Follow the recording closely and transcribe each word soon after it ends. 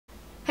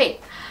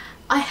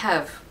I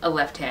have a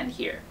left hand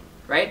here,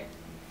 right?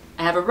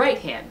 I have a right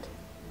hand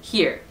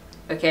here,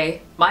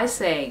 okay? My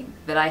saying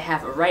that I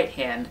have a right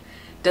hand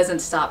doesn't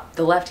stop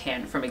the left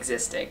hand from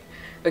existing,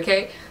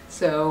 okay?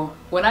 So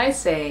when I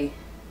say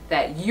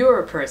that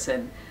you're a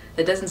person,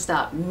 that doesn't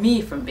stop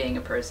me from being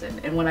a person.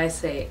 And when I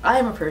say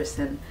I'm a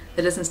person,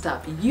 that doesn't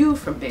stop you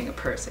from being a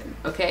person,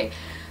 okay?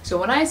 So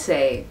when I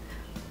say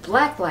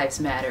Black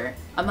lives matter,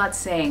 I'm not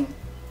saying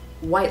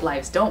white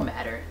lives don't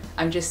matter.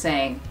 I'm just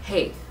saying,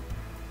 hey,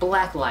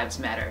 Black lives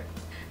matter.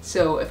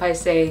 So if I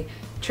say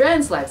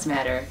trans lives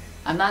matter,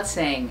 I'm not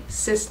saying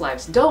cis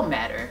lives don't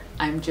matter.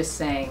 I'm just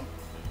saying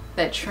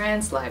that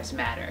trans lives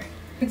matter.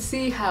 You can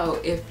see how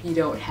if you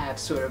don't have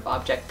sort of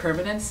object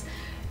permanence,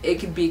 it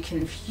can be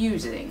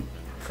confusing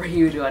for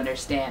you to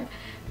understand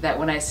that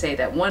when I say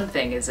that one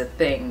thing is a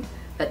thing,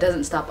 that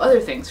doesn't stop other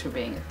things from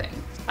being a thing.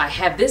 I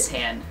have this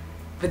hand,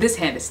 but this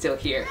hand is still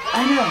here.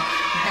 I know,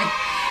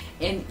 right?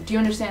 And do you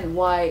understand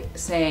why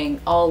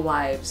saying all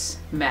lives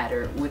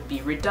matter would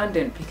be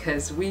redundant?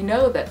 Because we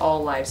know that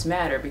all lives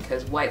matter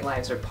because white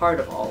lives are part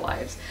of all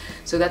lives.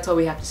 So that's why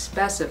we have to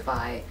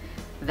specify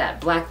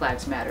that Black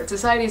lives matter.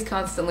 Society is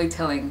constantly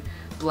telling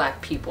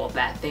Black people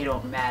that they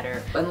don't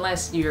matter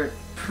unless you're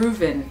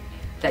proven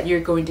that you're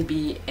going to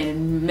be an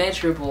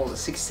immeasurable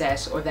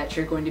success or that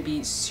you're going to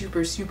be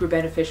super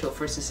beneficial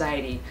for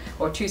society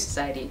or to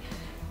society.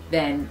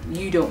 Then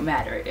you don't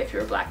matter if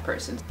you're a Black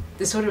person.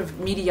 The sort of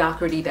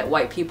mediocrity that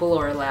white people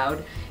are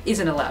allowed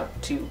isn't allowed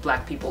to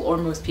Black people or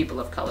most people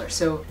of color.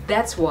 So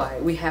that's why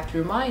we have to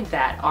remind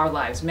that our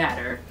lives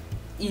matter,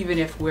 even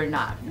if we're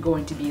not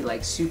going to be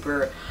like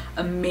super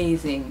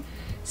amazing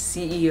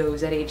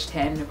CEOs at age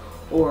 10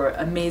 or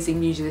amazing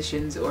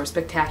musicians or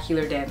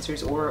spectacular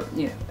dancers or,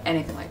 you know,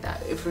 anything like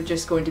that. If we're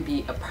just going to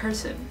be a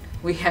person,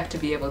 we have to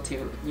be able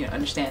to, you know,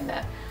 understand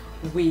that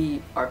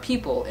we are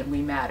people and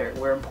we matter,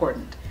 we're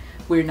important.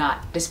 We're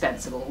not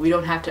dispensable. We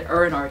don't have to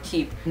earn our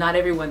keep. Not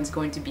everyone's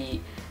going to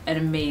be an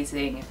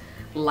amazing,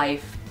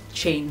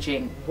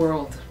 life-changing,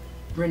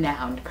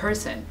 world-renowned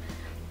person.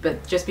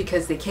 But just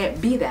because they can't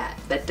be that,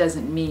 that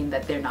doesn't mean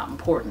that they're not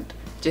important.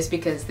 Just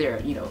because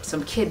they're, you know,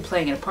 some kid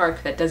playing in a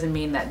park, that doesn't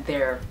mean that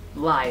their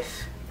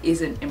life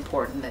isn't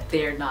important, that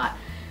they're not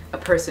a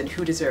person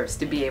who deserves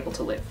to be able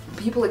to live.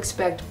 People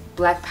expect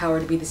Black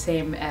power to be the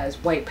same as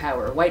white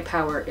power. White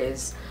power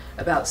is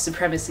about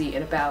supremacy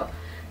and about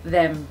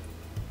them,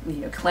 you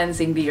know,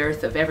 cleansing the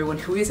earth of everyone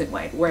who isn't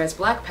white, whereas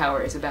Black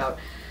power is about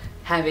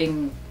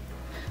having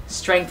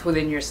strength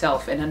within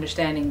yourself and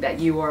understanding that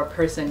you are a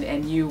person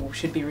and you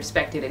should be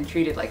respected and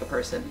treated like a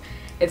person.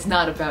 It's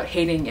not about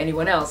hating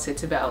anyone else,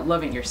 it's about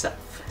loving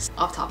yourself.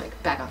 Off topic,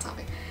 back on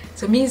topic.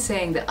 So me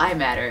saying that I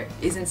matter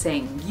isn't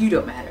saying you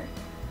don't matter.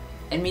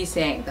 And me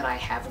saying that I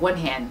have one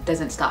hand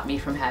doesn't stop me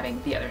from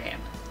having the other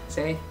hand.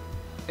 See?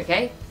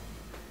 Okay?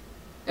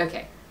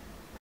 Okay.